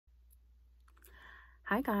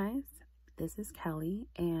Hi guys, this is Kelly,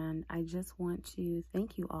 and I just want to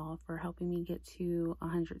thank you all for helping me get to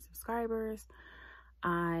 100 subscribers.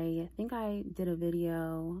 I think I did a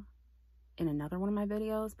video in another one of my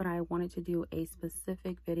videos, but I wanted to do a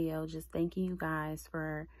specific video just thanking you guys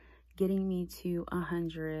for getting me to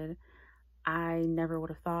 100. I never would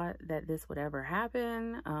have thought that this would ever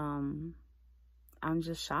happen. I'm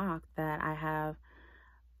just shocked that I have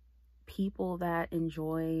people that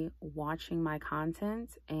enjoy watching my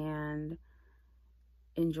content and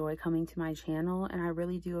enjoy coming to my channel, and I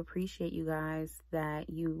really do appreciate you guys that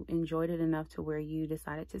you enjoyed it enough to where you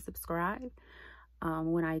decided to subscribe.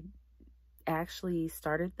 When I actually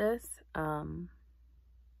started this, I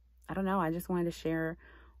don't know, I just wanted to share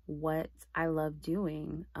what I love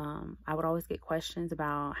doing. I would always get questions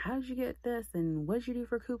about how did you get this and what did you do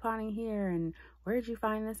for couponing here and where did you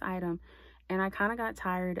find this item. And I kind of got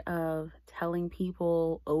tired of telling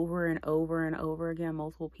people over and over and over again,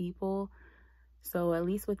 multiple people. So at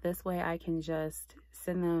least with this way, I can just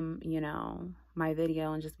send them, my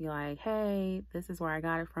video and just be like, hey, this is where I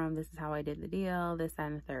got it from. This is how I did the deal, this, that,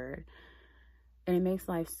 and the third. And it makes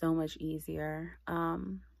life so much easier.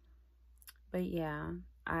 But yeah,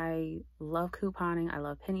 I love couponing. I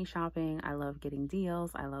love penny shopping. I love getting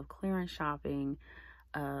deals. I love clearance shopping.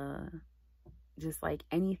 Just like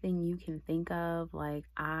anything you can think of. Like,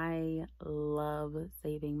 I love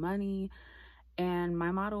saving money, and my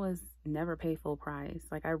motto is never pay full price.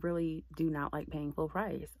 Like, I really do not like paying full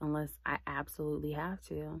price unless I absolutely have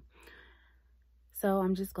to. So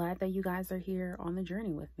I'm just glad that you guys are here on the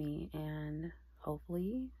journey with me, and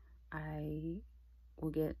hopefully I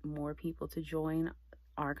will get more people to join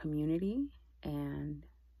our community and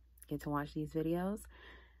get to watch these videos.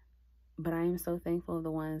 But I am so thankful of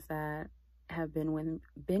the ones that have been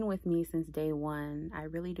with me since day one. I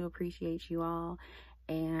really do appreciate you all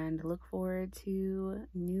and look forward to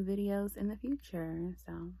new videos in the future.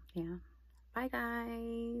 So yeah, bye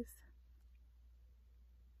guys.